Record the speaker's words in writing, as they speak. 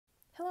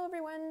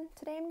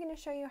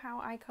to show you how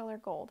I color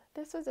gold.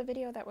 This was a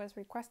video that was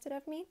requested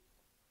of me.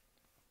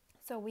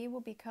 So we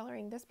will be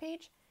coloring this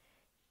page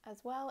as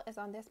well as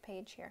on this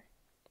page here.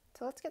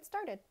 So let's get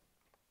started.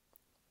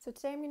 So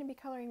today I'm going to be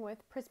coloring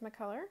with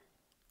Prismacolor.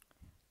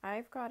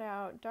 I've got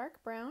out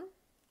dark brown,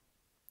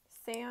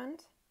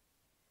 sand,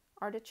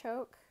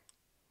 artichoke,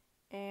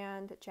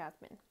 and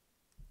jasmine.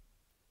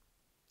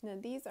 Now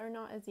these are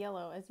not as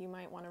yellow as you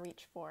might want to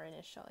reach for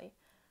initially,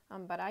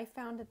 but I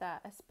found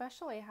that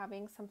especially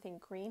having something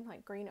green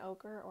like green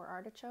ochre or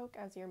artichoke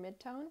as your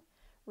midtone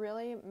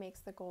really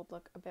makes the gold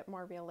look a bit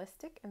more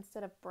realistic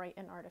instead of bright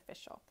and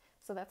artificial.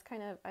 So that's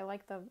kind of, I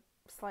like the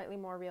slightly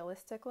more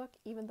realistic look,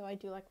 even though I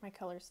do like my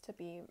colors to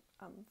be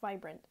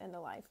vibrant and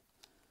alive.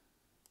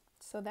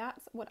 So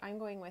that's what I'm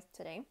going with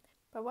today.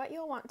 But what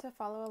you'll want to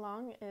follow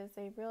along is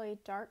a really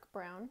dark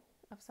brown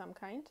of some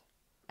kind,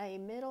 a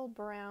middle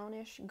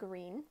brownish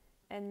green,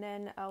 and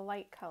then a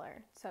light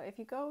color. So if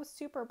you go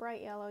super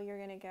bright yellow, you're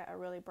going to get a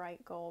really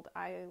bright gold.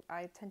 I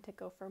tend to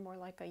go for more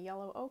like a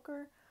yellow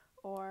ochre,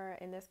 or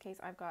in this case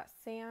I've got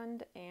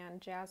sand and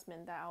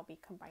jasmine that I'll be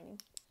combining.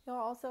 You'll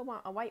also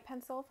want a white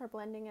pencil for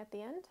blending at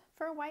the end.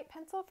 For a white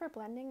pencil for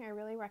blending, I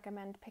really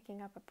recommend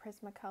picking up a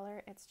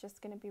Prismacolor. It's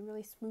just going to be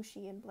really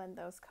smooshy and blend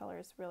those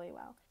colors really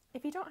well.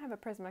 If you don't have a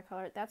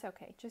Prismacolor, that's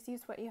okay. Just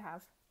use what you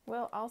have.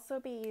 We'll also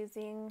be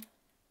using,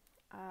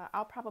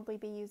 I'll probably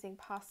be using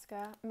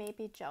Posca,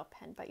 maybe gel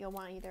pen, but you'll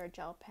want either a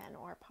gel pen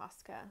or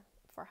Posca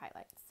for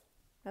highlights.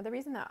 Now the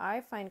reason that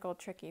I find gold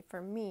tricky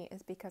for me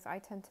is because I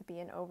tend to be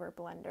an over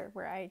blender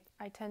where I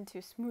tend to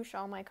smoosh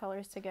all my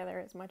colors together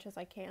as much as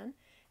I can.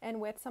 And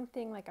with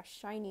something like a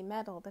shiny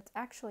metal, that's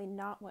actually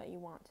not what you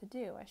want to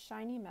do. A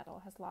shiny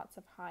metal has lots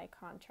of high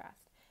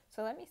contrast.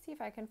 So let me see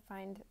if I can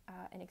find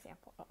an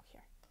example. Oh,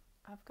 here.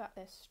 I've got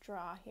this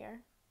straw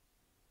here.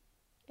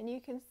 And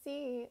you can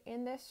see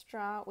in this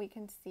straw, we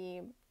can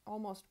see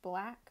almost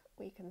black.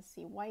 We can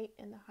see white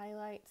in the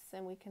highlights,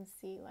 and we can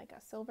see like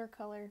a silver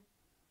color.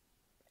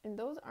 And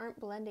those aren't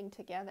blending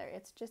together,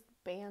 it's just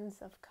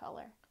bands of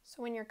color.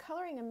 So when you're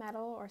coloring a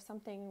metal or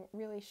something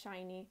really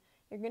shiny,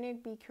 you're going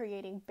to be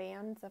creating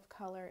bands of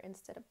color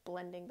instead of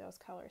blending those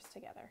colors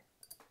together.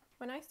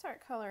 When I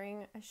start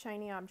coloring a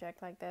shiny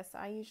object like this,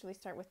 I usually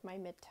start with my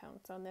midtone.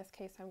 So in this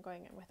case, I'm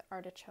going in with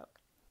artichoke.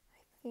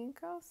 I think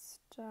I'll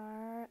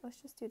start, let's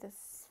just do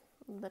this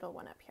little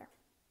one up here.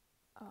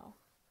 Oh,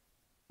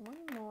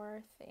 one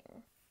more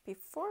thing.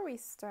 Before we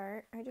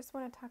start, I just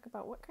want to talk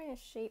about what kind of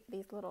shape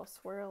these little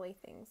swirly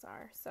things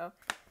are. So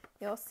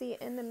you'll see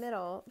in the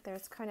middle,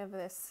 there's kind of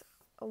this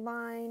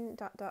line,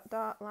 dot, dot,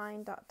 dot,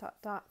 line, dot, dot,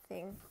 dot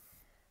thing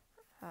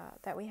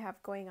that we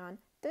have going on.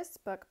 This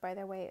book, by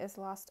the way, is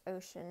Lost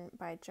Ocean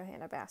by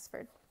Johanna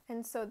Basford.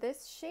 And so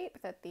this shape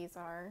that these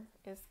are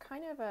is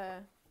kind of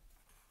a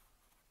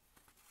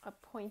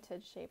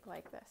pointed shape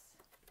like this.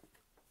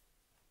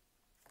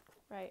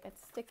 Right,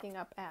 it's sticking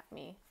up at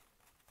me.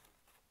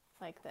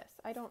 Like this.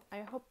 I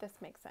hope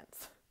this makes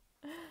sense.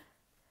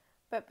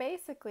 But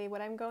basically what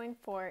I'm going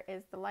for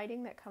is the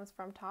lighting that comes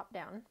from top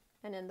down.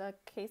 And in the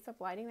case of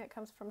lighting that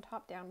comes from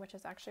top down, which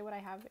is actually what I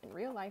have in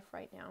real life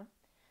right now,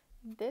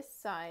 this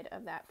side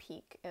of that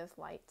peak is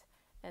light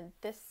and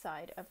this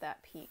side of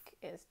that peak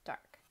is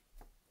dark.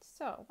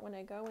 So when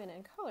I go in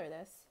and color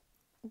this,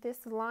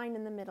 this line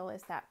in the middle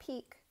is that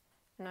peak,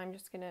 and I'm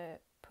just going to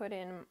put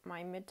in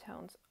my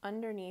midtones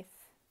underneath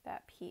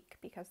that peak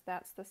because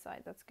that's the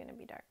side that's going to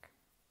be dark.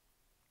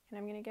 And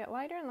I'm going to get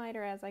lighter and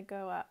lighter as I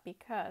go up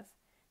because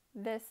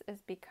this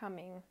is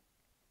becoming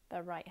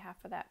the right half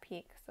of that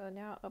peak. So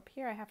now up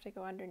here I have to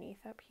go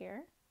underneath up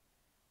here.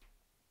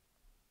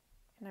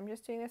 And I'm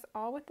just doing this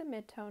all with the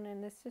midtone,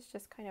 and this is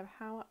just kind of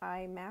how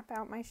I map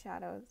out my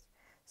shadows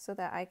so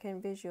that I can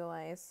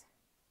visualize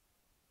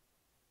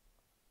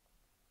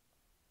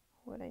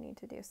what I need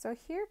to do. So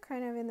here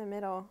kind of in the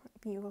middle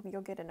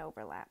you'll get an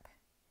overlap.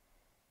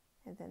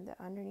 And then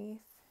the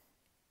underneath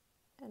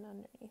and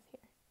underneath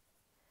here.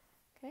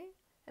 Okay,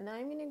 and then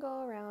I'm going to go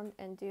around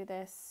and do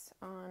this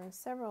on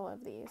several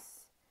of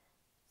these.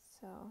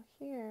 So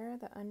here,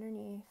 the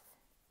underneath,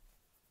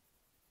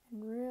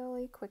 and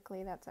really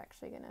quickly that's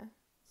actually going to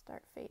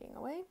start fading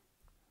away.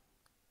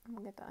 I'm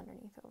going to get the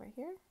underneath over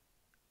here.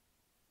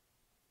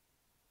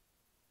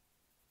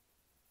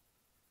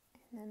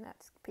 And then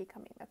that's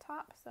becoming the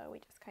top, so we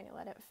just kind of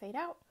let it fade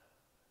out.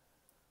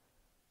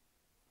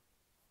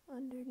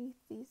 Underneath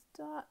these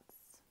dots.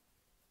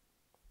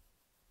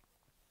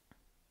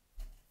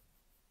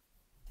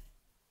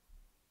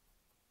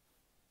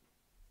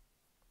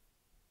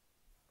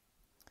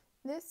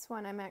 This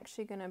one I'm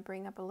actually going to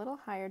bring up a little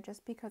higher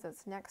just because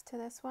it's next to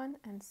this one,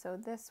 and so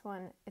this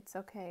one, it's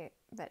okay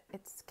that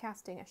it's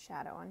casting a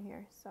shadow on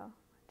here, so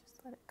just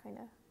let it kind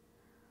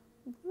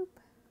of bloop,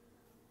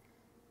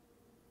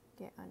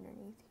 get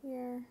underneath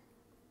here,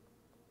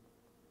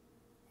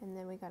 and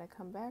then we got to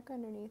come back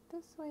underneath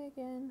this way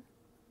again,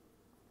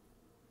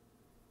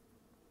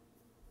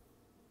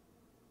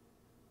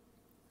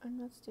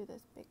 and let's do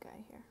this big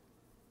guy here.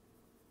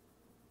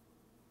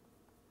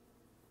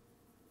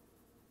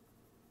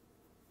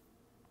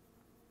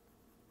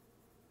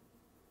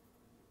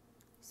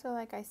 So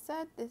like I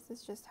said, this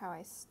is just how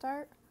I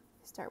start.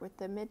 I start with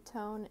the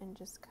mid-tone and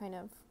just kind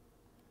of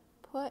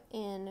put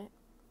in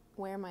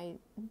where my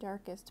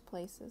darkest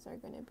places are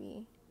going to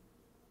be.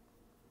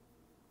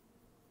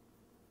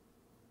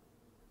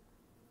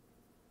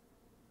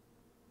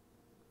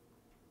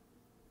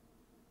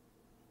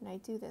 And I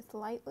do this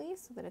lightly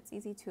so that it's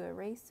easy to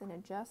erase and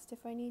adjust if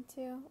I need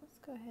to. Let's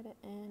go ahead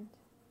and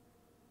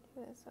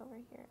do this over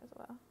here as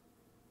well.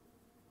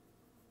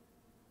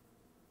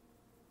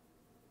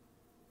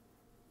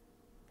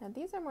 Now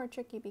these are more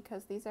tricky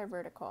because these are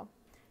vertical.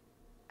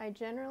 I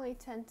generally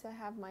tend to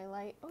have my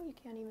light, oh, you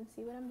can't even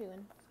see what I'm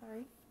doing,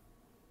 sorry.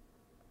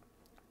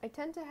 I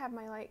tend to have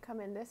my light come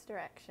in this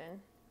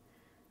direction.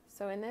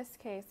 So in this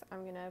case,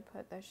 I'm gonna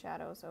put the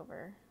shadows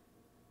over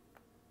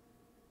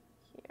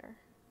here.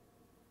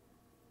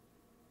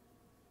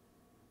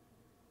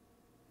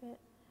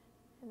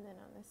 And then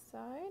on this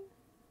side.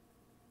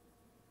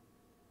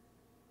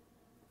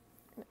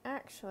 And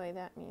actually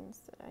that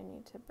means that I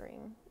need to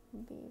bring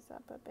these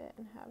up a bit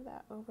and have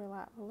that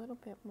overlap a little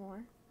bit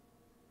more.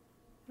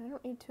 I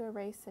don't need to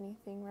erase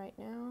anything right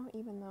now,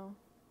 even though,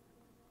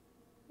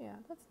 yeah,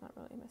 that's not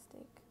really a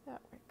mistake. That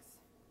works.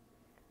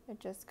 I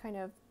just kind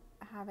of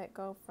have it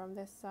go from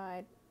this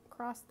side,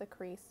 across the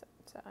crease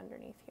to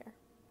underneath here.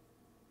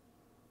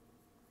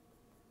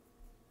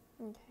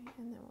 Okay,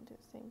 and then we'll do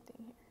the same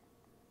thing here.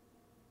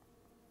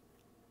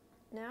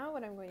 Now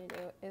what I'm going to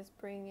do is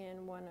bring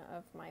in one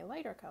of my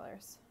lighter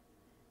colors.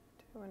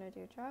 Do I want to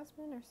do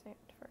Jasmine or Sand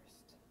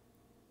first?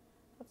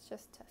 Let's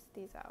just test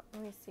these out.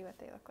 Let me see what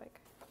they look like.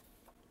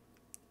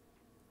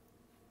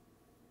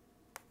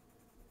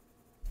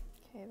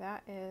 Okay,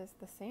 that is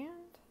the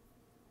Sand.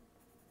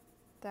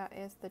 That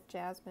is the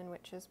Jasmine,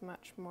 which is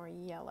much more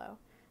yellow.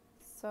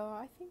 So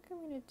I think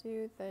I'm going to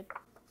do the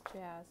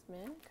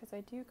Jasmine because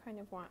I do kind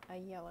of want a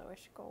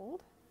yellowish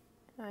gold.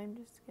 And I'm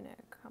just going to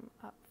come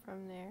up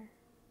from there.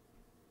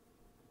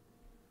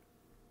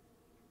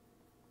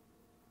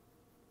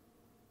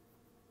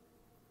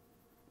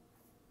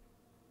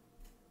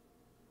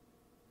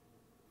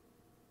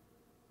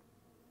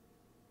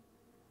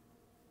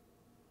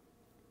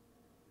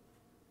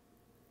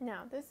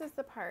 Now, this is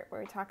the part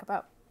where we talk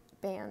about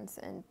bands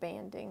and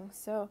banding.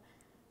 So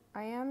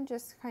I am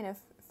just kind of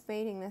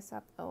fading this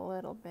up a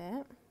little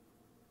bit,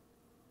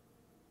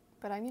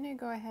 but I'm going to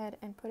go ahead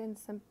and put in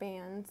some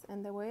bands,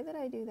 and the way that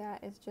I do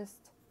that is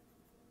just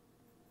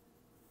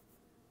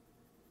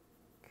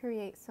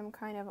create some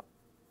kind of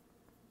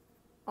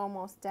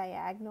almost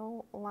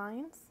diagonal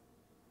lines.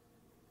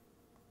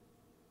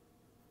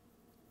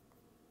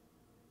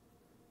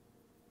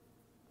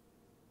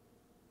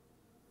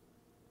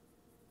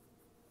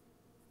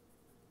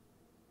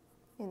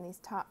 In these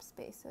top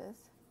spaces.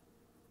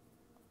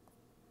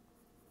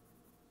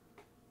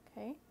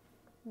 Okay,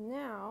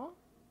 now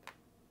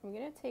I'm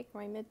going to take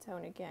my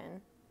mid-tone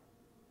again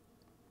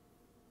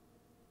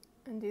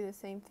and do the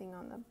same thing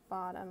on the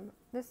bottom,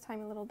 this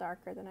time a little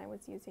darker than I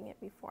was using it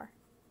before.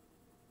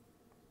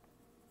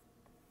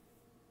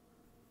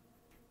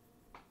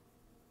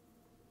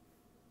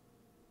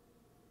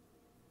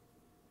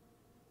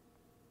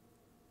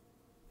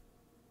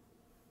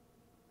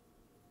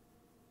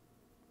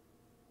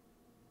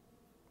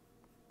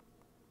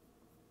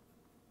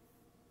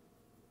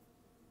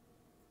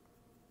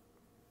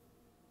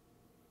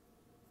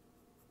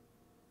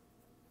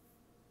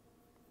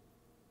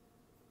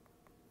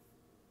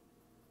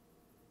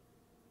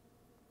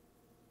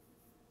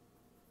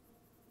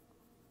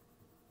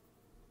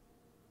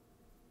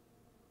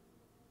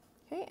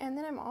 Okay, and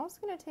then I'm also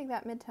going to take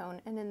that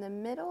mid-tone, and in the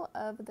middle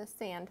of the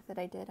sand that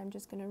I did, I'm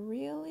just going to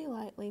really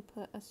lightly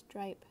put a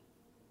stripe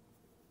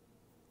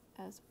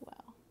as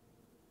well.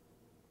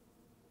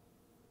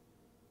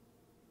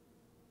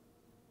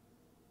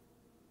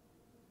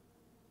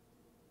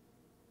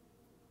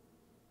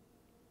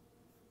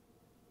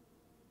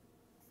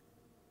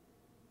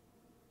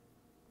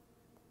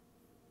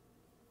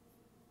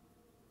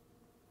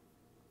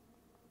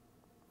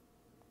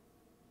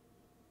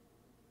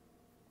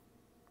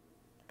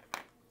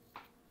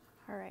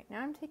 Alright, now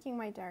I'm taking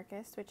my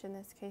darkest, which in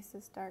this case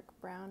is dark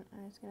brown, and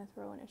I'm just going to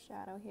throw in a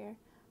shadow here.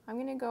 I'm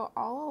going to go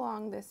all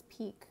along this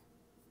peak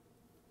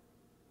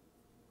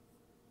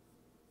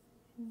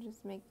and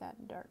just make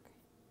that dark.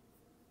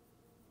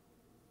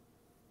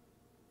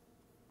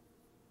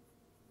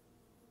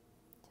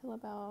 Till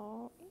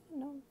about, yeah,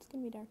 no, it's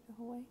going to be dark the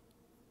whole way.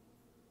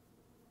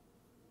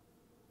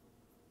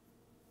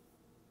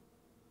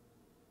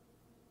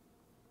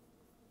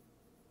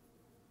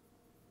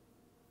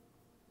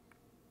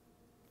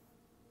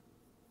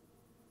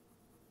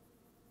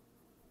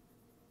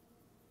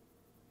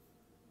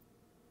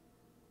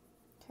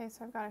 Okay,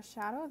 so I've got a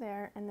shadow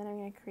there, and then I'm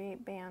going to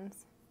create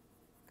bands,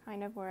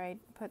 kind of where I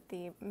put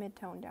the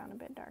mid-tone down a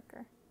bit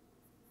darker.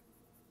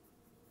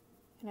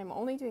 And I'm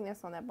only doing this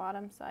on the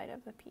bottom side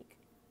of the peak.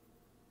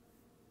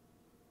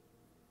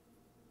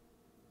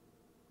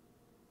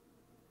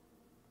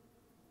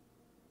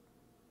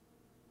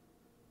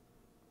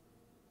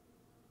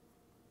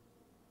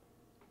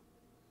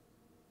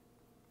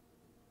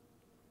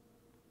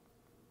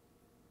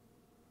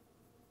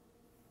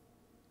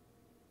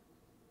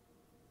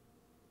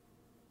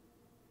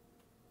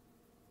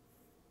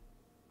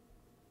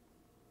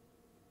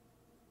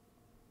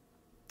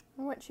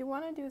 And what you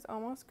want to do is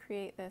almost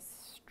create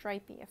this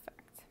stripy effect.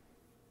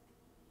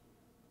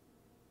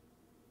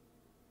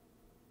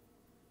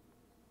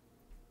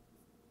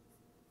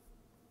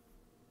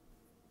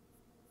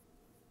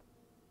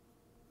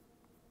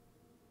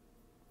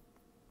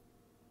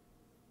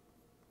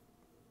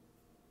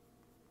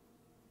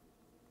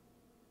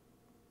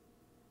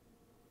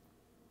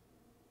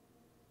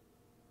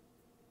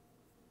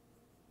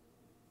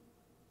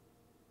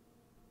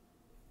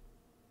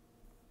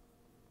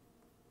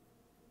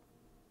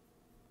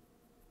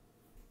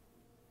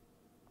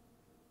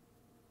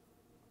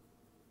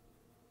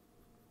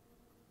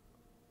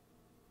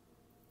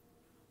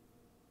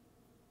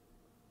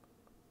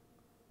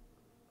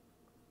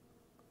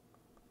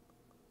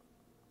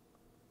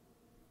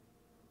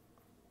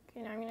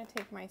 Okay, now I'm going to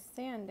take my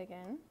sand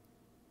again.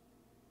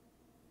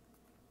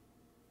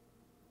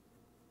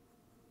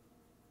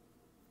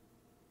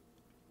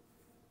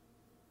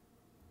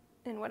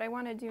 And what I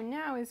want to do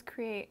now is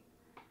create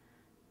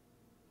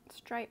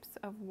stripes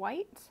of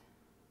white.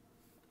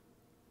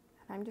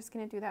 And I'm just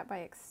going to do that by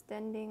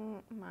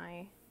extending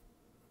my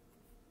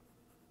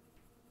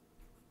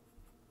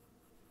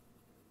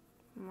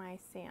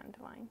sand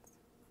lines.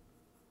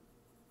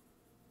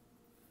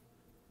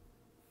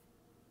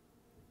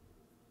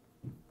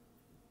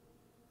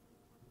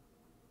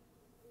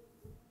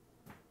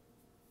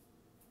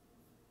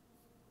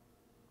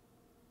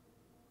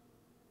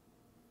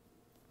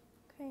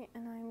 Okay,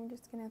 and I'm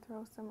just going to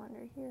throw some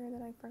under here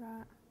that I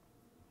forgot.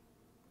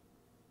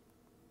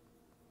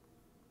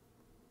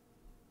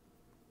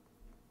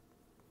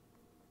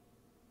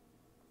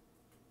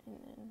 And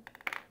then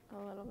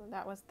a little bit,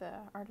 that was the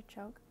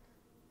artichoke.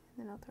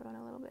 And then I'll throw in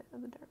a little bit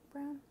of the dark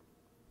brown.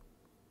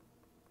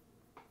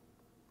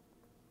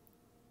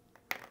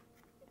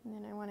 And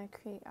then I want to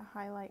create a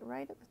highlight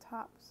right at the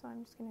top, so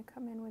I'm just going to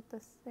come in with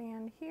the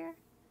sand here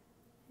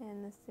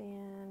and the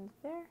sand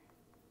there.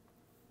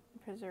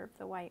 And preserve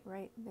the white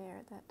right there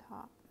at that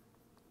top.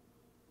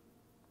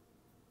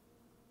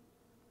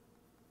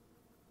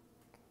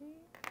 Okay.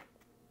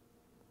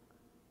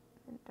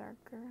 And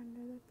darker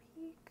under the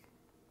peak.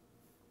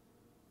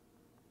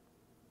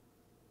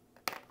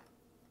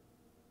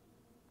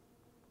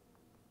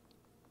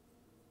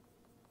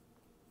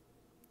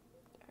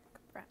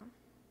 Dark brown.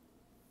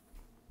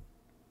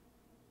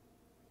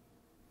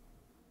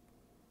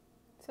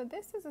 So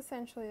this is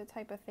essentially the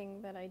type of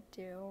thing that I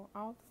do.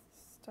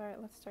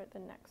 Let's start the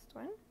next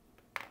one.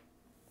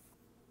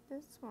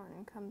 This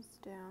one comes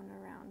down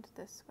around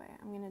this way.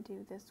 I'm going to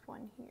do this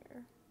one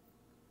here.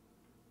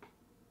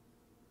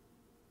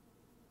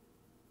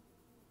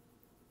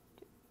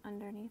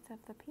 Underneath of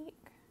the peak.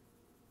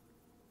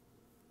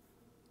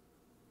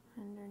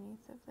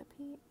 Underneath of the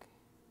peak.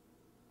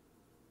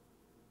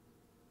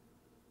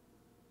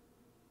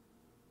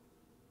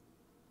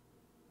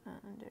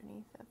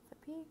 Underneath of the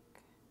peak.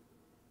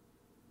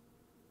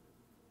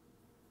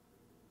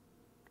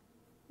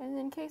 And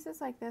in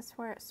cases like this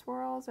where it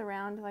swirls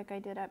around like I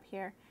did up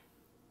here,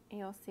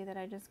 you'll see that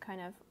I just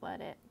kind of let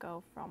it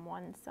go from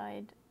one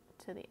side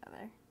to the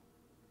other.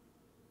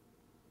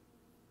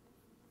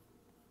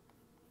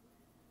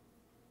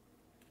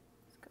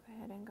 Let's go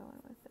ahead and go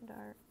in with the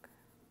dark.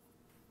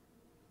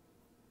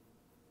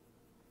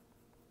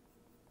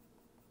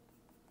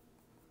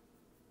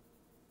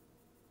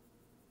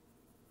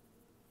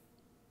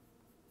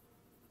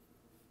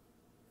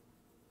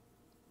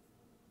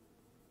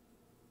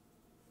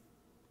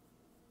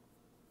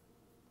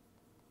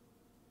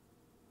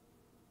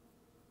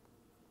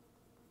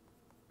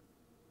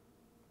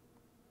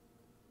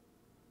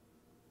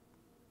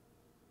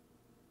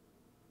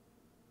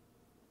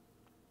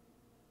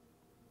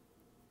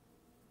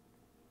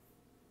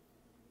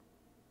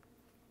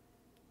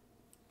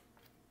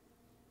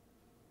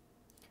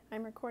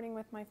 I'm recording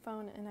with my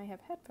phone and I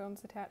have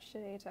headphones attached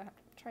today to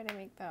try to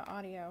make the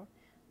audio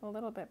a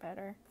little bit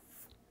better,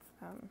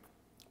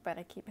 but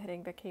I keep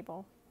hitting the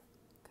cable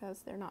because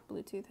they're not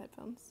Bluetooth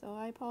headphones, so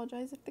I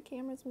apologize if the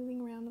camera's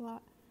moving around a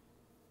lot.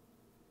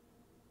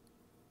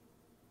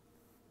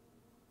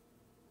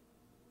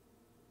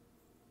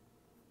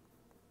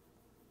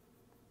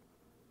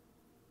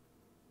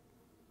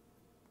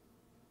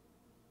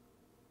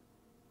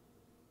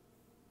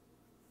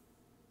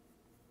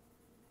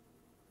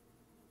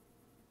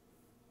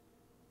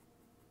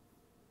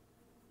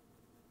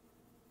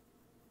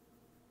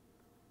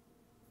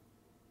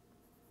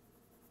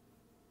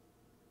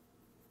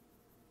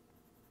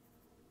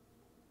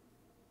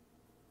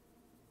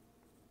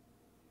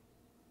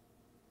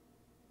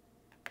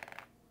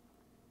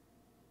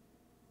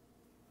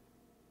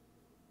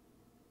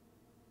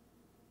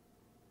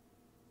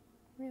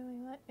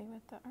 Really lightly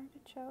with the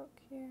artichoke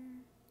here.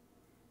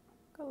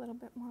 Go a little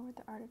bit more with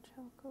the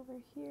artichoke over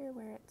here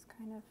where it's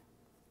kind of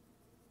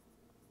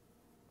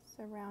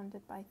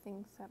surrounded by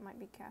things that might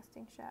be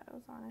casting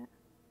shadows on it.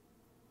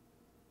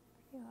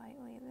 Pretty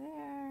lightly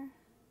there.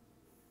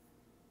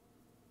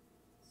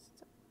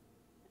 Start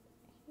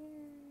here.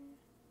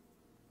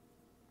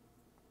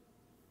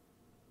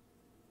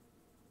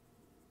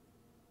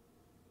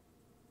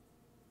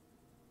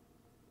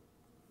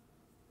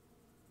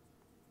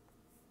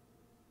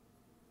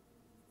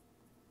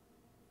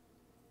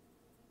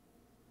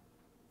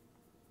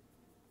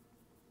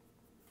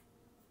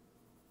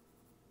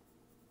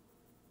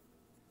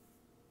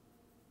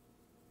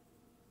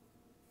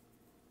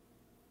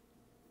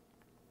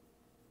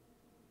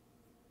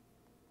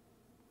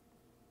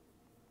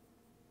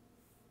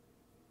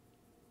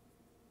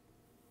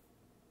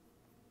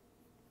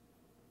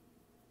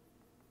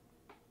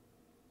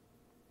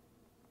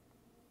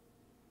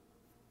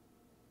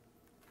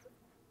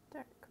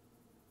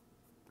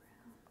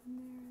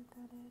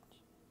 that edge.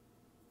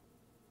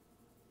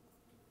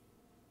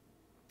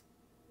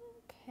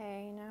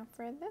 Okay, now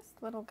for this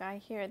little guy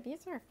here,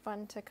 these are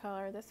fun to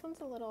color. This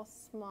one's a little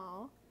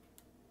small.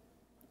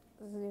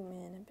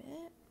 Zoom in a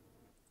bit.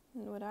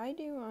 And what I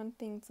do on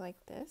things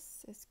like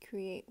this is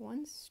create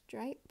one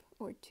stripe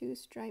or two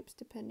stripes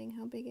depending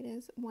how big it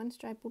is. One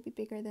stripe will be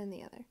bigger than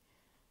the other.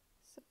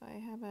 So I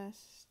have a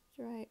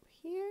stripe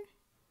here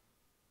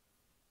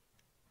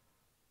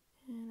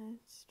and a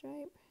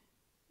stripe,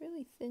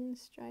 really thin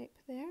stripe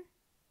there.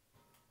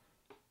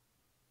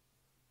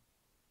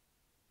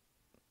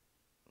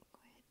 Go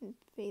ahead and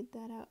fade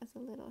that out as a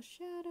little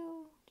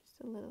shadow, just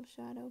a little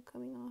shadow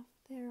coming off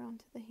there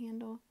onto the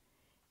handle.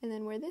 And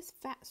then where this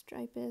fat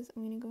stripe is,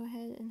 I'm going to go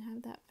ahead and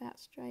have that fat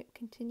stripe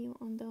continue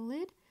on the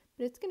lid,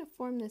 but it's going to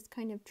form this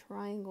kind of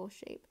triangle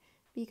shape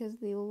because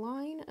the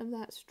line of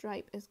that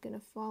stripe is going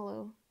to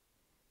follow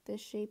the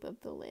shape of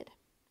the lid.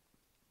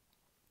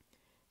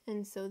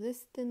 And so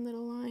this thin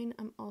little line,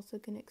 I'm also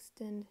going to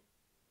extend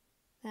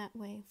that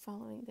way,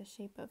 following the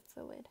shape of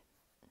the lid.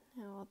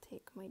 Now I'll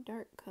take my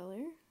dark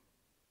color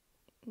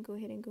and go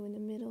ahead and go in the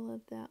middle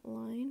of that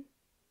line.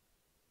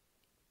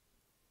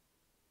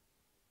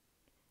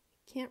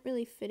 Can't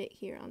really fit it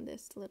here on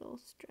this little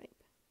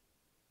stripe.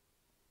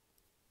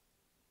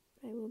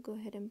 I will go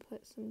ahead and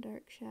put some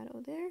dark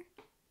shadow there,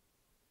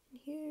 and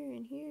here,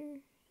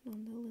 and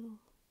on the little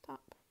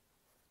top.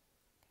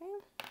 Okay,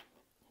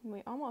 and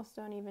we almost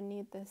don't even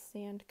need this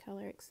sand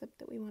color except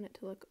that we want it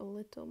to look a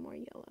little more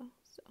yellow.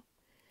 So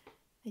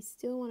I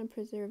still want to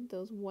preserve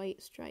those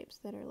white stripes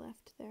that are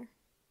left there.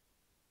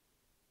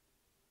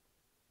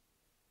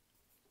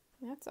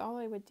 And that's all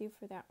I would do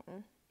for that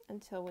one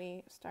until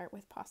we start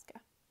with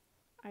Posca.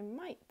 I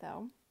might,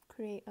 though,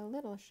 create a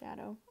little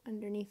shadow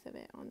underneath of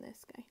it on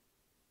this guy.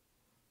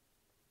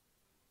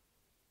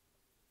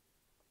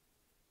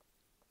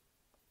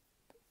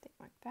 Something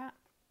like that.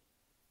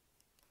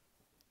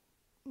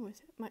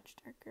 With it much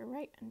darker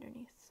right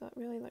underneath, so it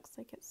really looks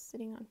like it's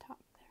sitting on top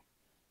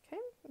there.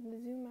 Okay,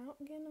 zoom out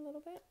again a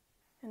little bit.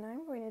 And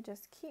I'm going to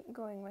just keep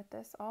going with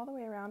this all the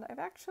way around.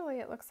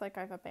 It looks like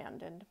I've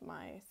abandoned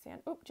my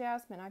sand. Oh,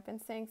 Jasmine. I've been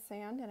saying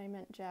sand and I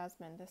meant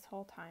Jasmine this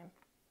whole time.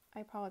 I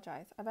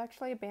apologize. I've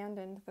actually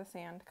abandoned the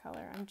sand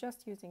color. I'm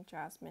just using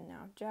Jasmine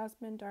now.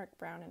 Jasmine, dark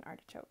brown, and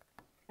artichoke.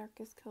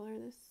 Darkest color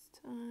this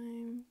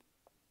time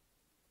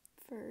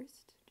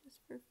first, just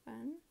for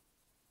fun.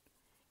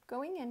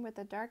 Going in with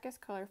the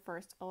darkest color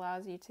first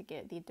allows you to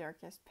get the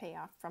darkest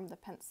payoff from the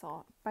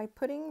pencil. By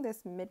putting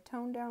this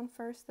mid-tone down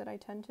first that I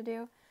tend to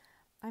do,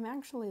 I'm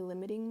actually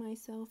limiting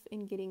myself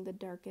in getting the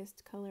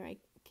darkest color I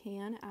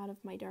can out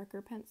of my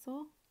darker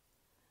pencil.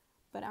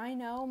 But I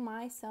know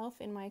myself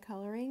in my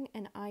coloring,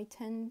 and I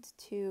tend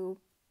to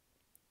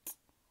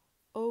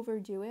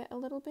overdo it a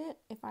little bit.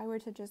 If I were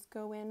to just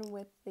go in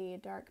with the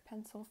dark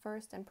pencil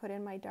first and put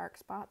in my dark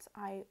spots,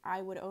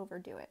 I would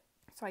overdo it.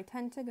 So I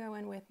tend to go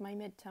in with my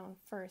mid-tone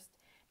first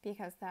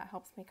because that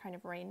helps me kind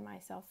of rein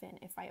myself in.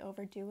 If I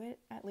overdo it,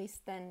 at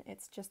least then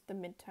it's just the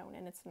mid-tone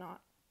and it's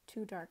not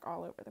too dark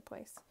all over the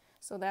place.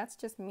 So that's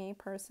just me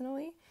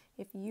personally.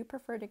 If you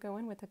prefer to go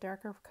in with a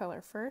darker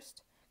color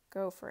first,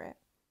 go for it.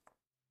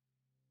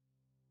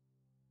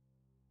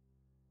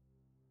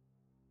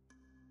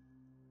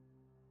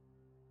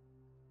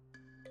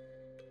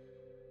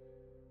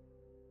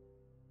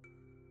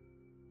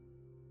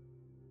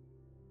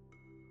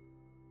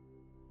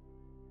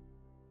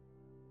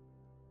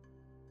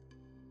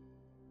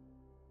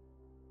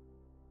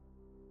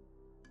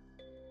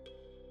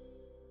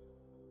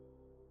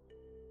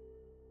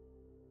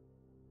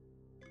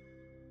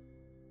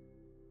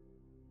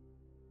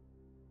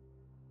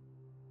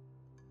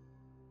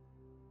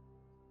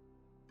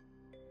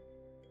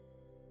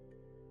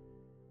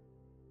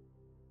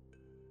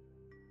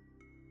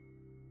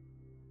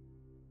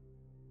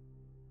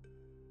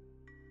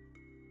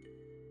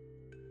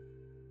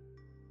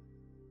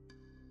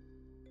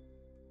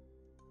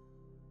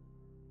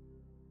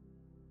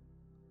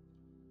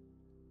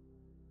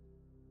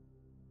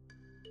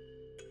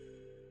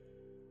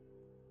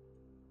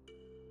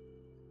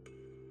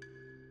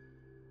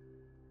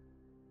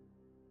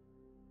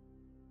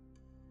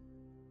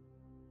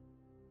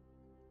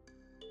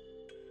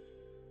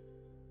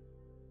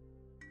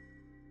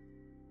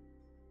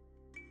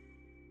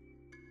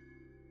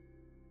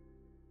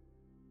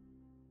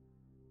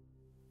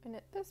 And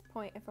at this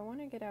point, if I want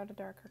to get out a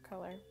darker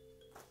color,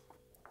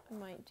 I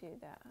might do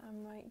that. I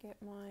might get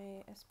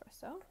my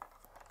Espresso.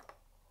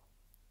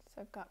 So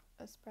I've got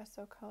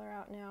Espresso color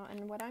out now.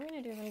 And what I'm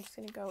going to do is I'm just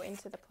going to go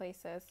into the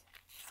places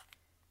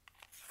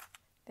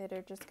that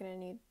are just going to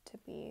need to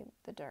be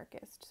the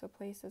darkest. So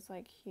places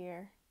like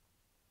here,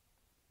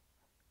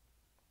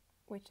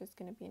 which is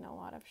going to be in a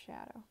lot of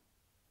shadow.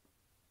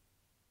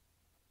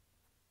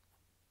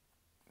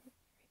 Right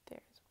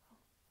there as well.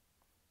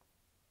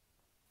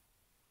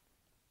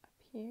 Up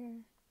here.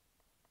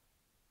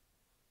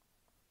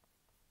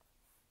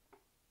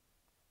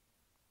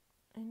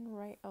 And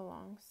right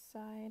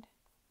alongside.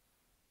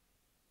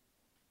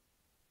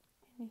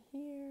 In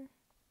here.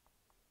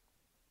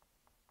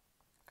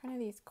 Kind of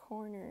these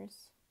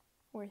corners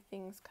where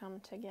things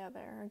come together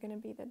are going to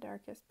be the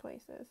darkest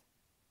places,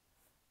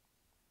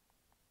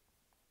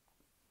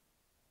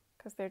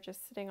 because they're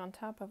just sitting on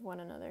top of one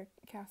another,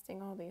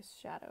 casting all these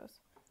shadows.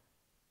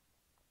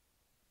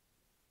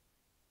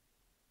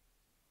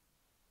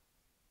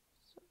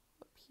 So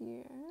up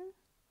here,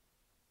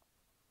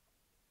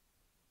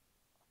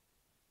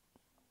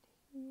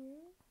 and here.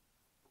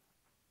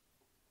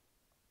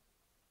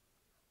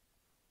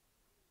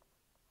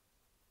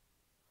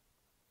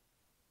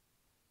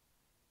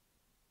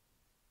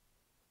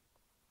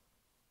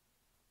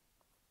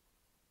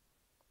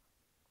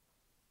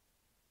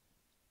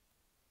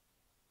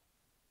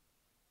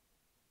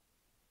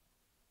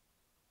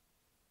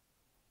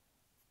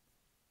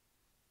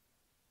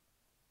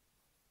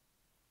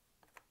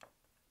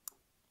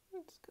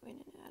 Let's go in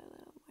and add a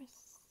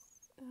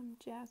little more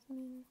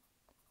jasmine.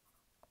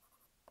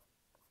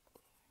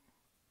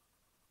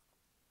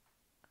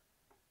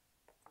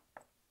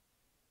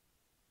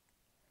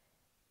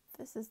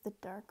 This is the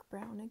dark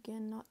brown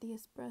again, not the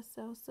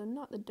espresso, so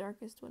not the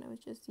darkest one I was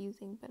just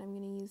using, but I'm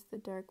going to use the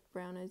dark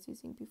brown I was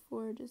using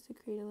before just to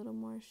create a little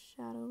more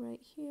shadow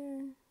right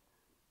here,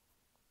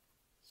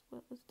 as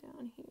well as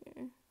down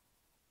here.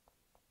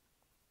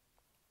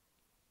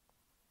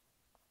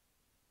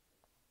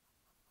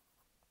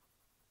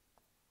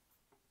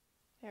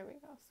 There we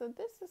go. So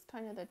this is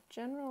kind of the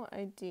general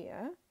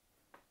idea.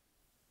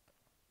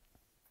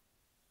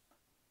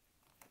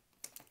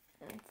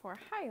 And for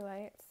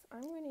highlights,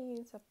 I'm going to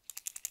use a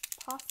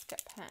Posca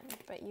pen,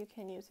 but you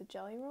can use a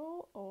jelly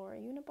roll or a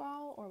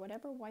uniball or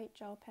whatever white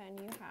gel pen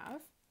you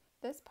have.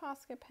 This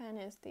Posca pen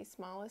is the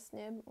smallest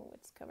nib. Oh,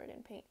 it's covered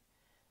in paint.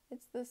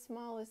 It's the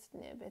smallest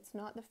nib. It's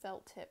not the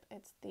felt tip,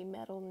 it's the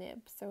metal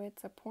nib. So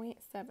it's a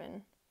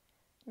 0.7.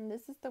 And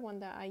this is the one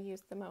that I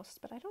use the most,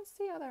 but I don't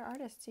see other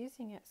artists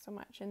using it so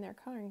much in their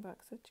coloring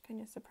books, which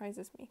kind of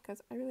surprises me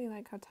because I really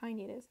like how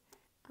tiny it is.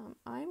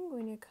 I'm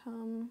going to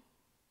come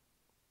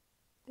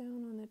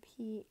down on the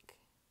peak,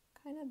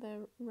 kind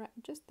of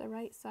just the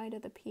right side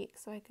of the peak,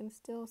 so I can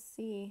still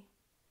see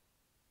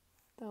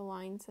the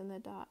lines and the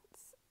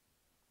dots,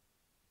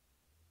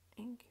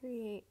 and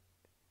create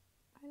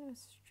kind of a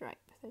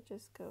stripe that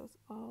just goes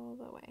all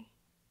the way.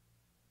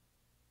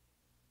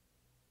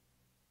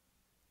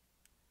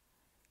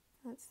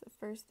 That's the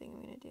first thing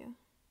I'm going to do.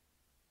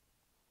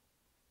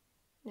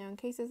 Now in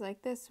cases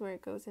like this where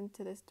it goes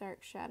into this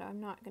dark shadow, I'm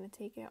not going to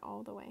take it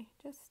all the way,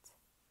 just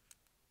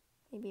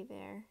maybe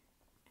there,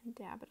 and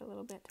dab it a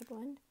little bit to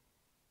blend.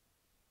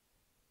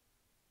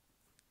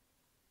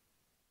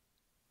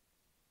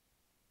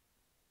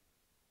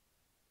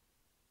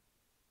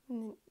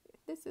 And then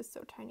this is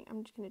so tiny,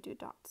 I'm just going to do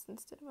dots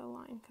instead of a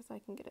line because I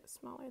can get it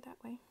smaller that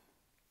way.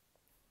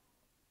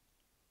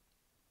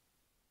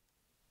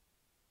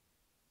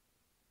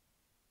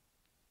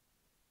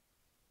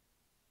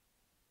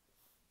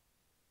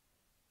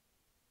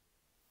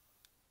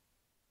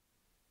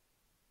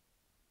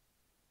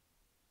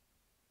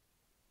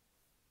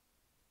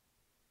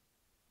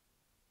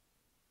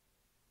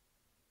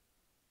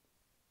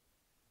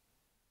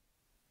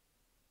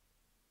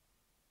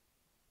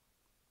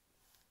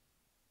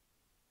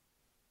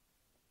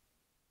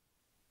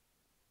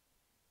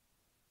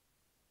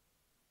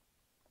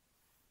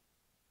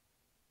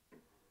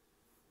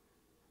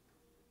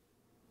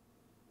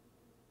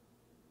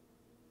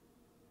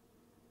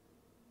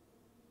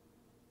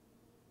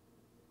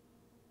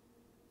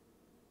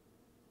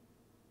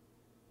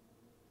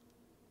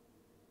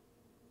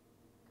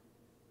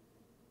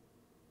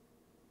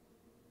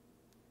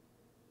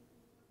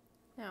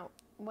 Now,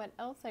 what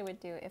else I would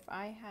do if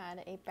I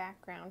had a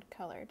background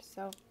colored,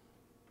 so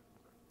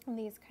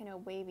these kind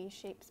of wavy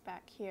shapes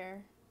back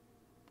here,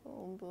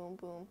 boom, boom,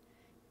 boom,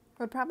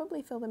 I would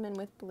probably fill them in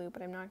with blue,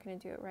 but I'm not going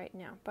to do it right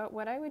now. But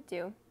what I would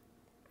do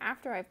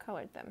after I've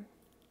colored them,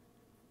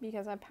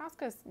 because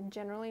Posca is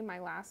generally my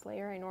last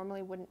layer, I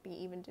normally wouldn't be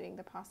even doing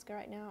the Posca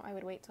right now. I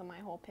would wait till my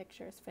whole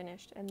picture is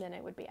finished and then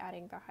I would be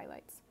adding the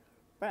highlights.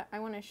 But I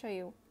wanted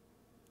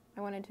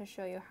to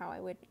show you how I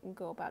would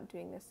go about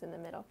doing this in the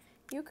middle.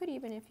 You could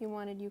even, if you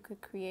wanted, you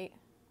could create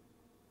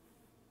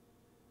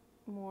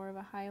more of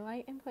a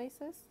highlight in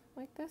places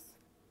like this,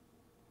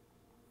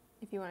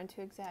 if you wanted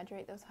to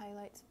exaggerate those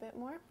highlights a bit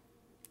more.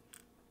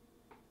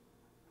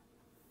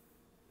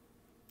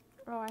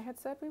 Oh, I had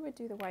said we would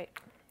do the white.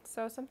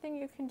 So something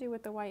you can do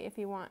with the white if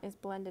you want is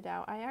blend it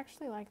out. I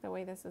actually like the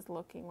way this is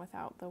looking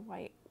without the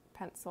white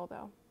pencil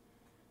though.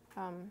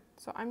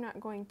 So I'm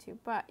not going to,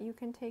 but you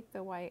can take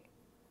the white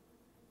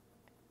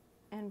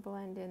and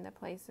blend in the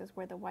places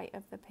where the white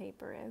of the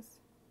paper is.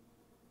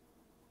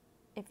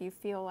 If you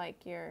feel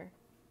like it's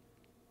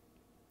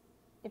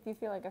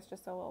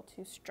just a little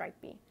too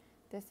stripy,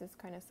 this is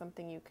kind of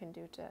something you can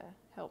do to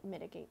help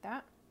mitigate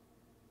that.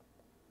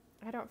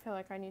 I don't feel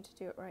like I need to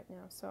do it right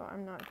now, so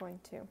I'm not going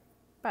to.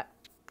 But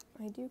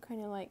I do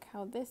kind of like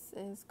how this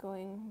is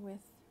going with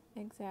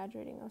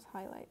exaggerating those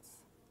highlights.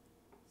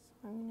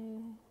 So I'm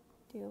going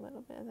to do a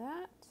little bit of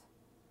that.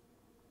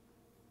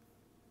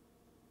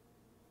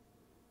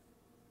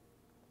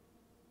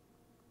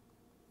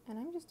 And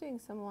I'm just doing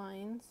some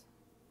lines,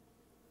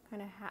 kind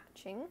of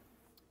hatching.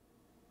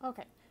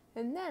 Okay,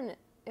 and then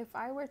if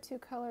I were to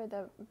color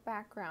the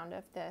background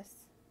of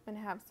this and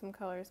have some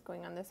colors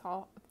going on, this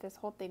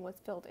whole thing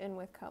was filled in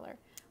with color,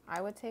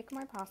 I would take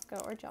my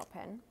Posca or gel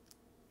pen,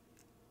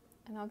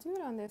 and I'll do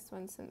it on this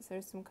one since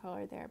there's some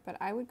color there, but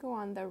I would go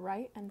on the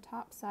right and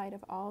top side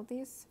of all of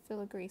these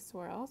filigree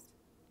swirls,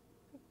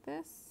 like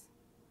this,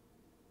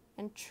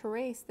 and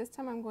trace. This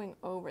time I'm going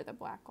over the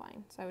black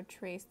line, so I would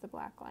trace the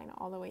black line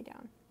all the way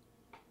down.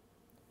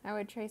 I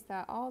would trace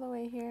that all the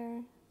way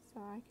here,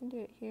 so I can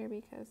do it here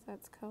because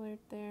that's colored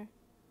there.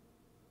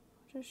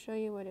 I'll just show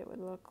you what it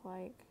would look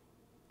like.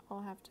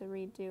 I'll have to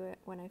redo it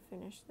when I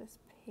finish this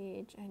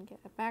page and get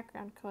a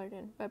background colored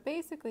in. But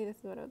basically this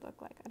is what it would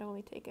look like. I'd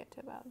only take it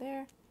to about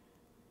there,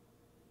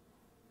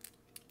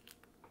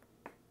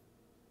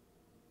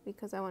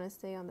 because I want to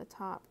stay on the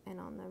top and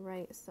on the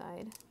right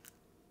side.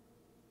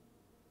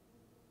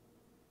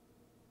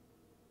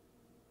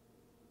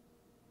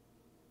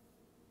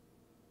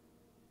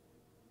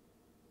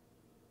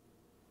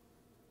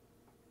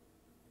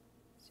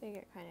 So you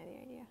get kind of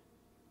the idea.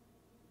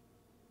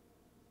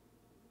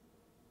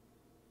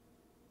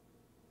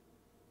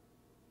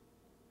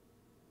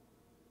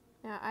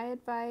 Now I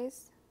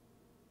advise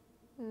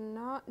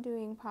not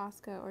doing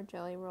Posca or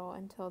jelly roll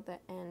until the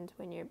end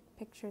when your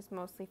picture's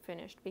mostly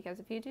finished, because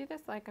if you do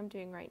this like I'm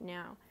doing right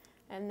now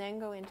and then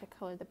go in to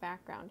color the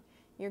background,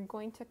 you're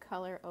going to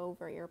color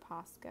over your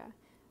Posca.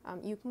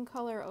 You can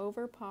color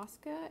over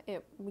Posca.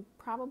 It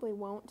probably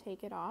won't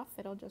take it off,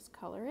 it'll just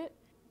color it.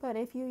 But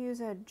if you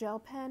use a gel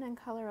pen and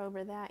color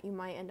over that, you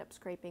might end up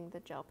scraping the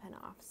gel pen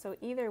off. So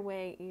either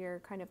way, you're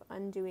kind of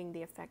undoing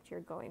the effect you're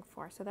going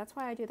for. So that's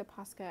why I do the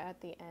Posca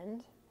at the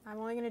end. I'm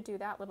only going to do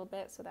that little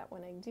bit so that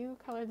when I do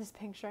color this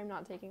picture, I'm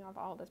not taking off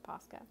all this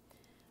Posca.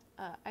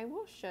 I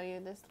will show you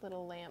this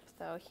little lamp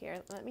though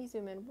here. Let me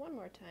zoom in one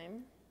more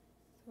time.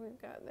 So we've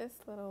got this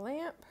little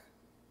lamp.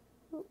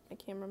 Ooh, my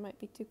camera might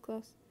be too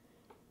close.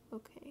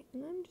 Okay,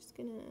 and I'm just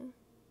gonna...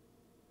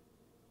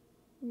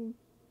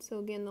 So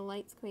again, the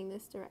light's going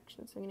this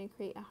direction, so I'm going to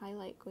create a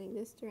highlight going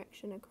this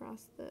direction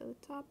across the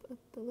top of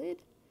the lid.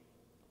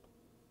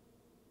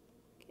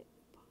 Get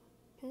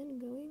the pen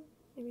going.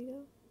 There we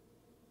go.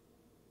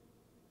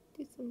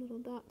 Do some little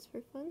dots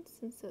for fun,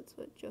 since that's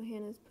what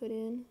Johanna's put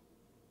in.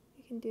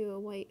 I can do a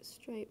white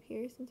stripe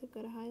here since I've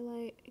got a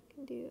highlight. I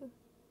can do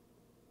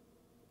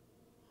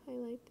a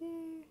highlight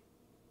there.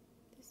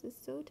 This is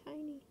so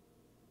tiny.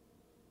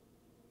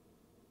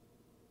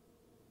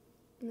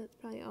 And that's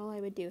probably all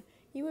I would do.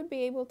 You would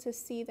be able to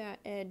see that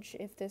edge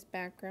if this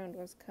background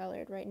was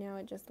colored. Right now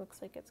it just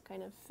looks like it's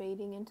kind of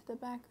fading into the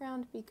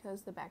background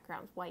because the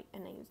background's white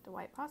and I used a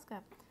white Posca.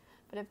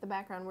 But if the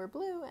background were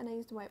blue and I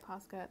used a white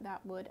Posca,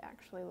 that would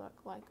actually look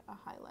like a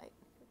highlight.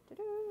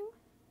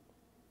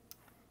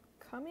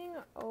 Coming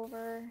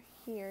over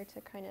here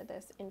to kind of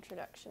this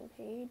introduction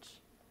page,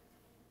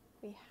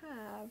 we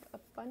have a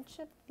bunch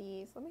of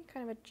these. Let me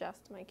kind of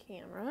adjust my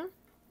camera.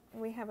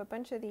 We have a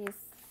bunch of these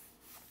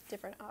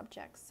different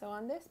objects. So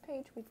on this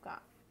page we've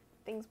got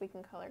things we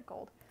can color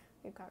gold.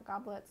 We've got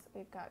goblets,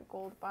 we've got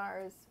gold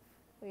bars,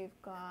 we've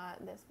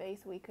got this vase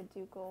we could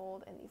do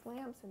gold, and these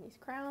lamps and these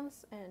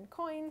crowns and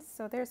coins.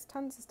 So there's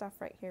tons of stuff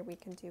right here we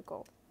can do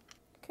gold.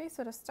 Okay,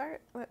 so to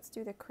start, let's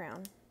do the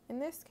crown. In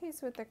this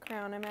case with the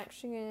crown, I'm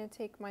actually going to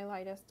take my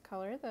lightest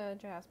color, the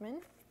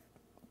Jasmine.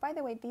 By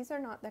the way, these are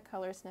not the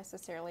colors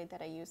necessarily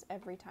that I use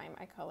every time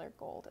I color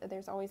gold.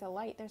 There's always a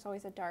light, there's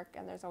always a dark,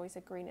 and there's always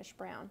a greenish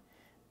brown.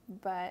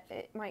 But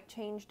it might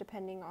change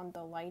depending on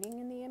the lighting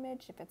in the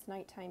image, if it's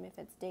nighttime, if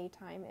it's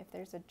daytime, if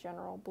there's a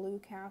general blue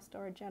cast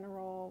or a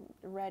general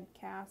red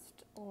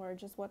cast, or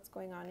just what's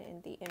going on in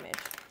the image.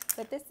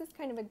 But this is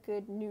kind of a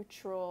good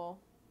neutral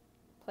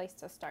place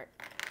to start.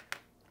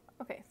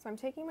 Okay, so I'm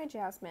taking my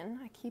Jasmine,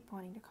 I keep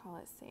wanting to call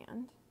it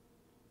sand,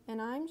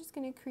 and I'm just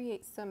going to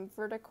create some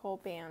vertical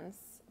bands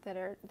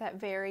that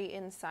vary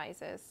in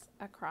sizes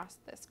across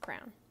this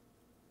crown.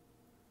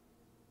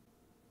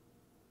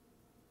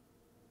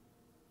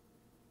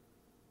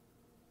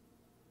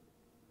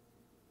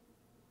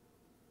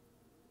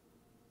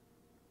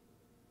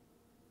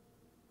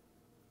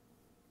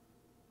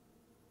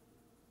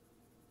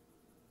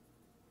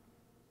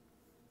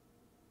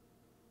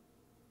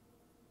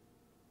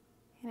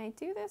 And I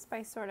do this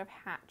by sort of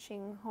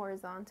hatching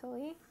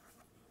horizontally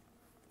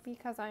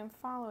because I'm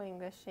following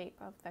the shape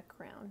of the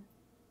crown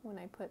when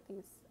I put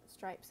these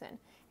stripes in.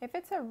 If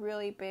it's a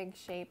really big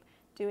shape,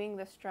 doing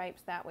the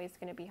stripes that way is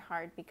going to be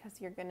hard because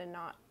you're going to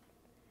not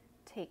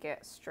take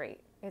it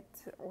straight.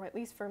 Or at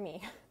least for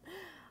me.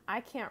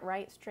 I can't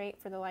write straight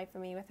for the life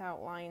of me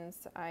without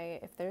lines.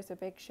 If there's a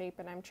big shape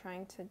and I'm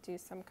trying to do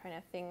some kind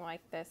of thing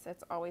like this,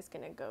 it's always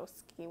going to go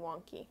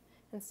ski-wonky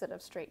instead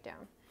of straight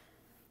down.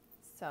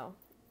 So...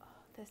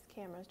 this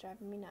camera's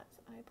driving me nuts.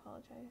 I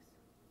apologize.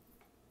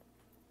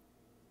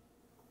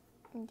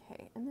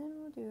 Okay, and then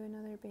we'll do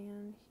another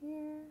band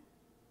here.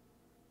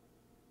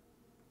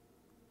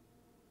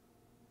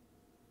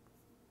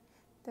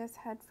 This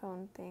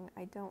headphone thing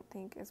I don't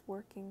think is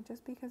working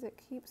just because it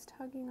keeps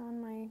tugging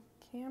on my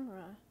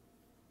camera.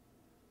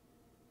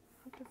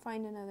 to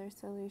find another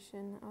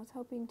solution. I was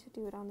hoping to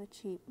do it on the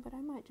cheap, but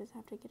I might just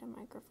have to get a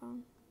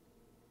microphone.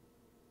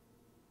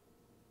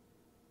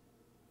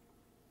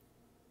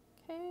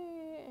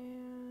 Okay,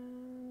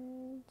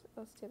 and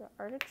let's do the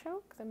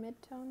artichoke, the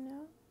mid-tone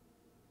now.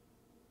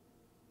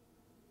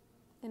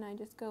 And I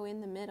just go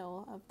in the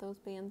middle of those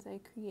bands I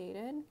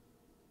created.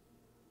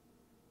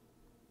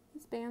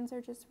 These bands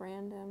are just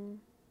random.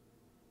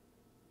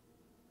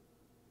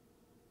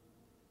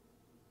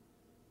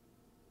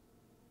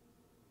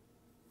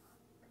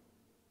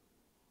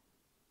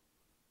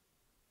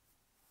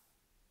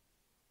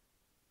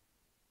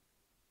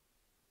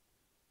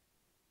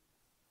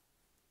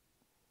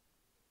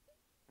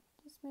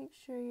 Just make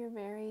sure you're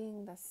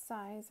varying the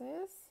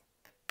sizes.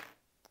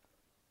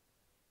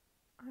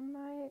 I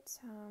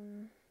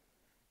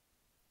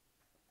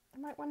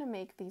might want to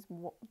make these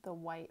the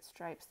white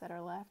stripes that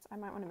are left. I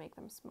might want to make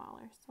them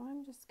smaller. So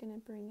I'm just going to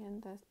bring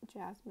in the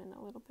jasmine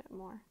a little bit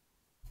more.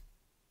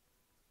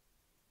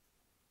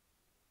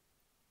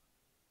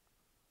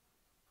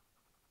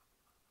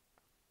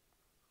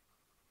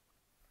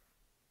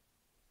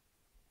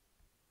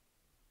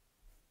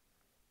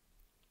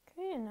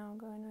 Okay, and now I'll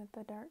go in with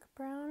the dark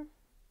brown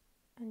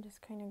and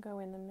just kind of go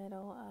in the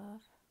middle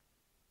of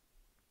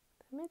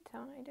the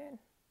mid-tone I did.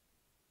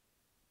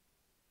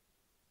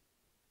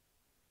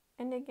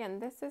 And again,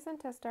 this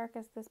isn't as dark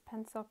as this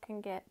pencil can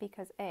get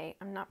because A,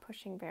 I'm not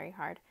pushing very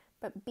hard,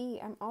 but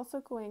B, I'm also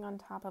going on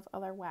top of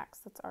other wax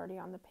that's already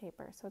on the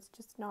paper. So it's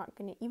just not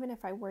going to, even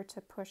if I were to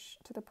push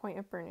to the point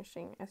of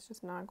burnishing, it's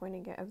just not going to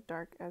get as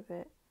dark as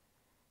it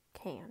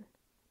can.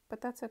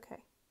 But that's okay.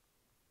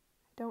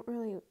 I don't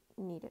really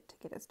need it to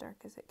get as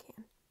dark as it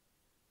can.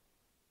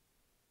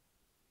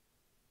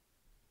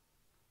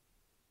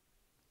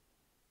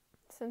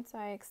 Since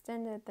I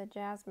extended the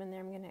jasmine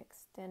there, I'm going to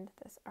extend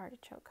this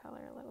artichoke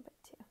color a little bit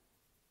too.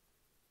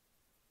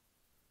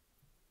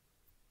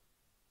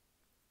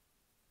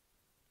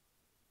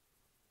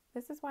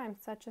 This is why I'm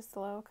such a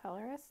slow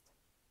colorist.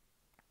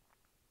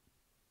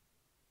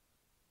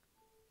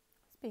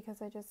 It's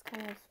because I just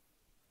kind of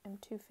am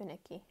too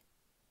finicky.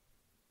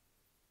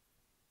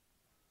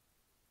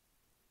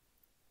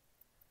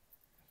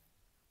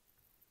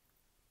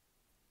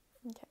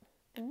 Okay,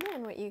 and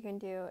then what you can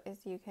do is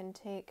you can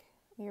take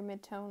your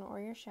mid-tone or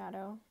your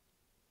shadow.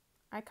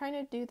 I kind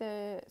of do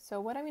so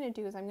what I'm going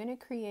to do is I'm going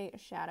to create a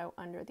shadow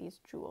under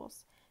these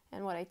jewels.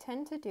 And what I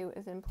tend to do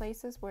is in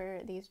places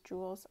where these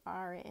jewels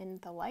are in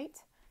the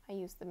light, I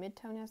use the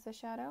mid-tone as the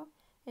shadow.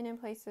 And in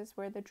places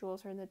where the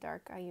jewels are in the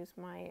dark, I use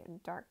my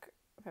dark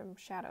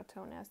shadow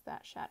tone as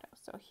that shadow.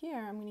 So here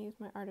I'm going to use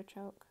my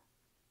artichoke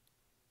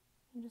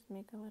and just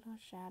make a little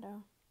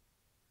shadow.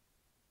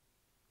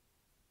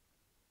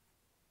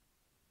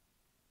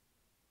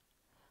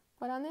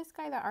 But on this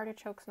guy, the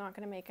artichoke's not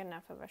going to make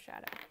enough of a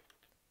shadow.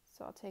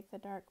 So I'll take the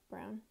dark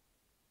brown.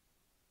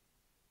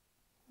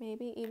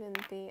 Maybe even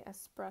the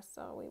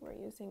espresso we were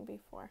using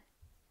before.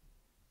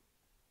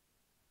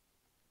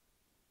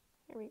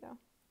 Here we go.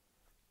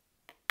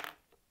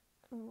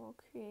 And we'll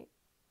create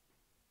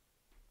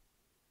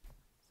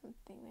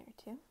something there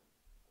too.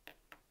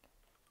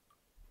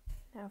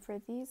 Now for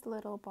these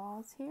little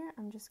balls here,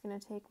 I'm just going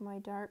to take my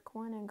dark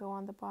one and go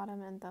on the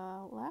bottom and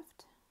the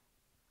left.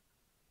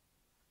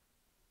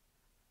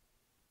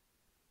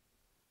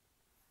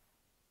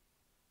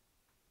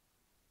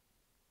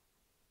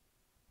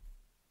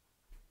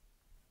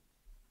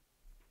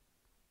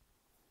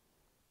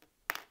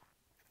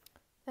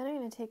 Then I'm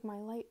going to take my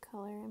light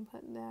color and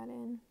put that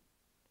in.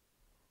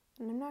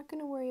 And I'm not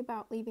going to worry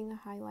about leaving a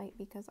highlight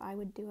because I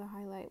would do a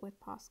highlight with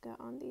Posca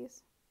on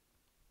these.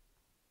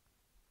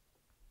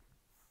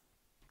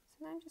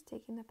 So now I'm just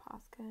taking the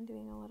Posca and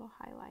doing a little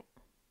highlight.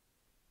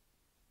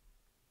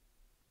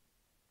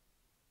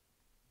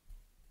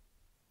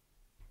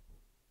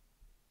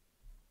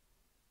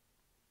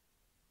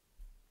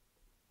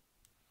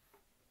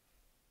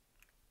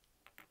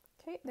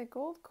 Okay, the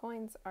gold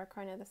coins are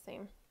kind of the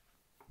same.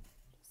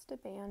 Just a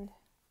band.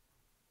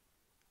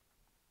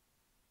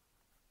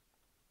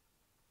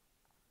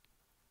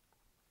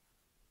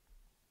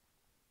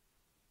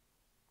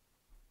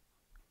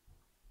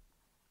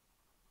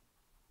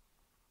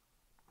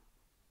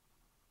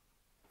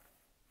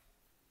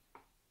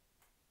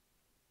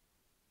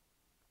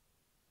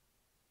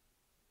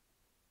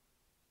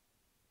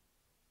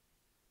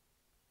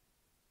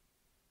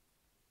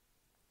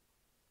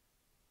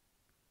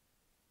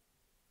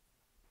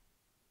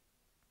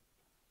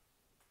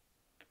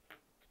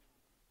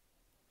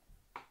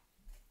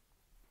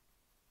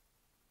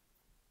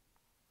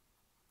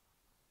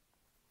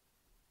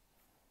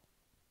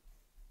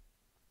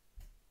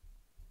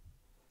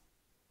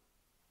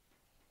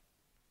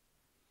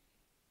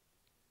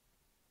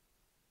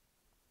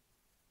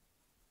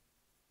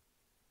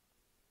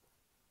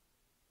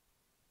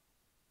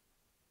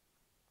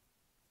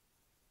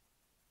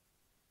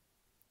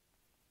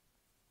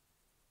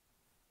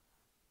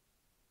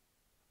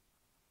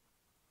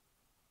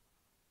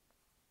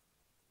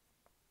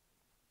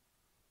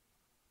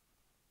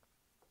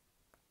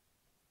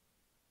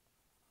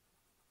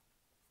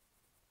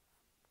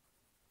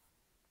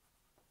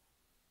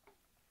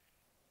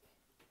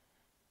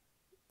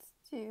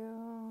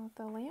 do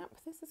the lamp.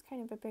 This is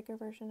kind of a bigger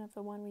version of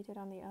the one we did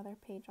on the other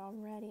page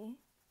already.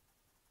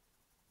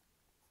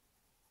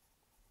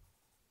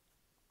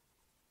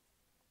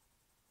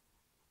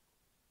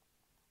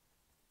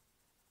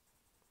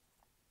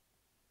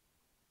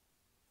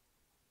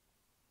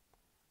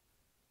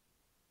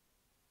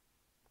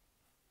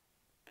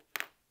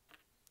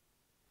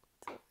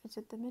 So I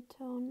did the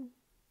midtone,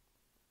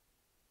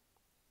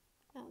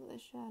 now the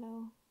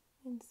shadow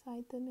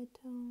inside the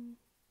midtone.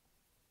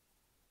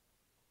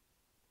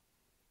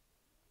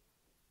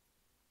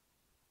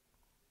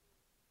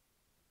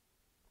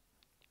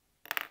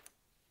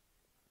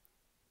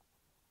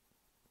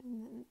 And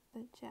then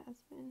the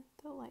Jasmine,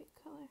 the light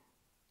color.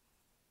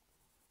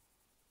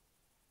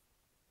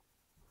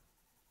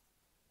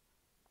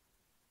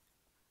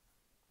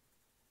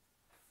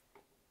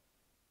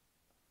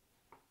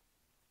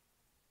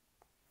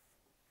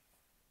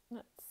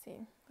 Let's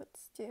see,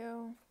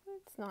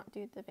 let's not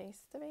do the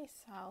vase. The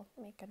vase I'll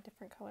make a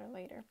different color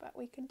later, but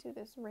we could do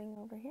this ring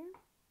over here.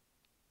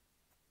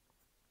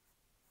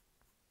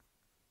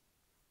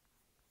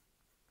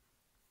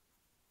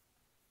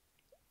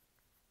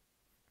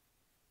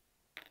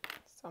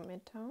 So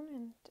midtone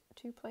in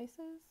 2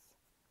 places,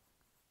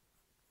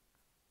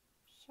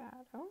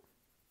 shadow,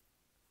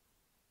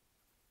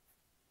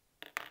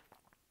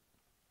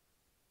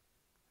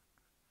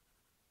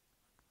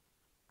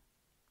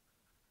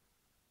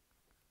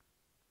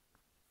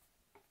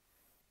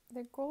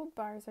 the gold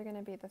bars are going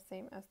to be the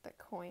same as the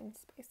coins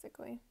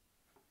basically.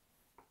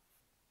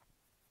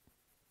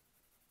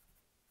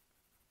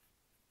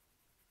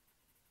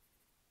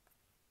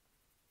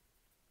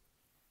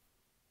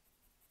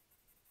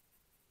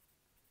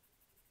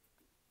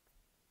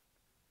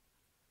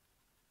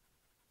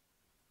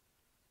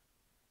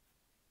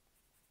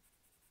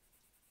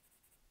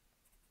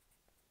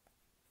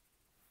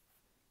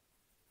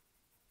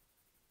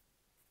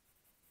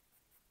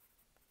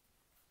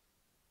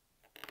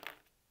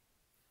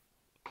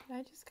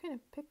 I just kind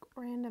of pick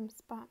random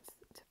spots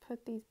to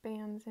put these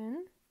bands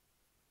in.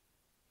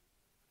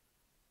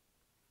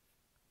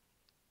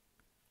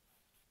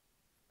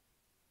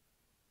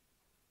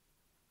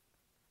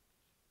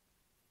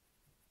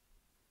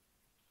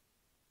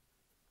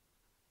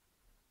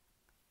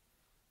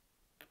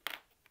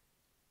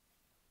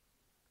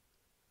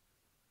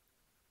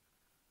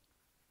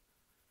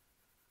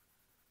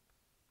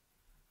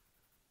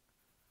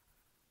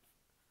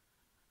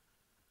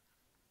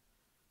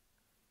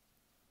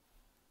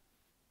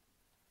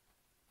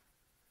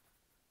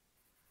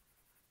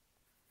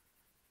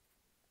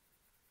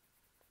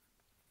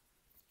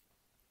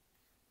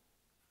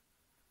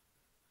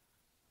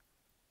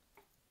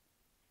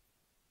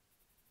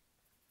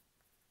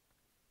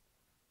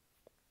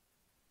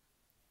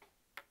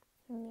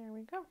 And there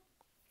we go.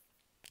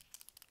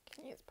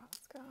 Can use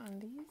Posca on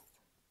these.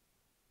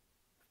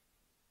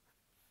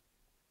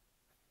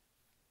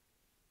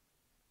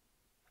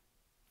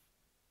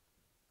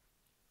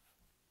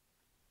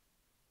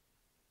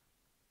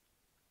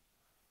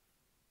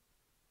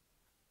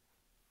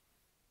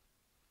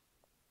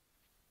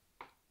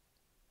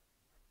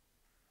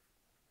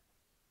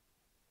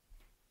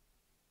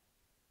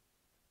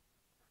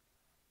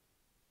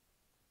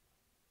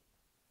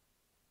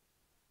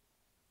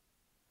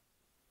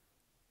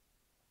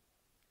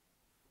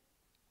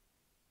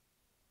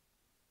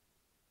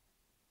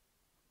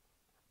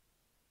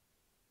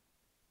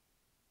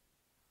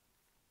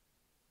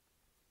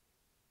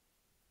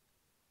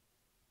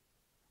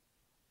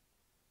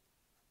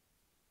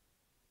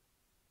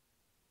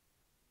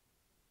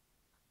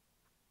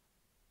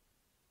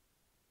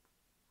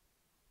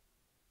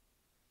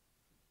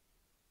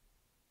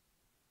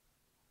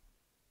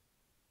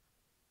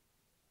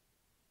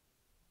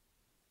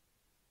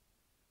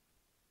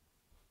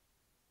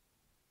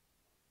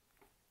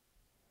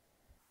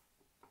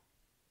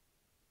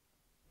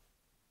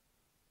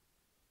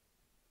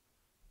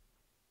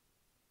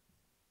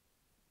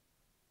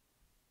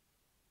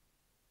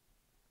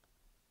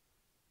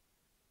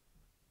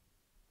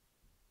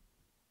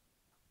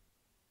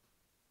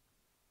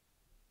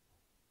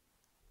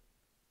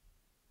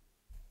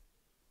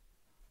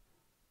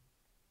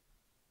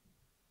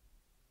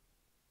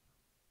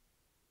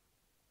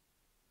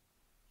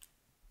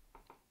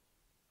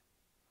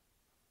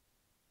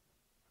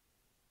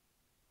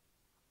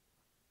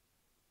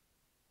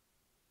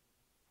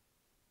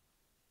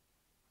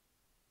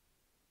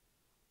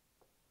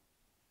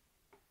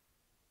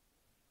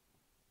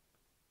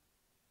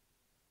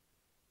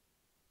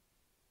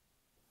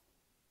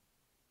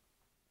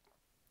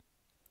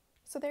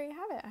 So there you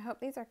have it. I hope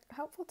these are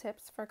helpful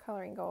tips for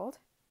coloring gold.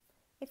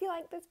 If you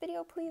like this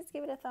video, please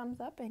give it a thumbs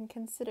up and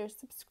consider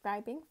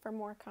subscribing for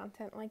more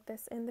content like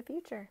this in the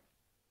future.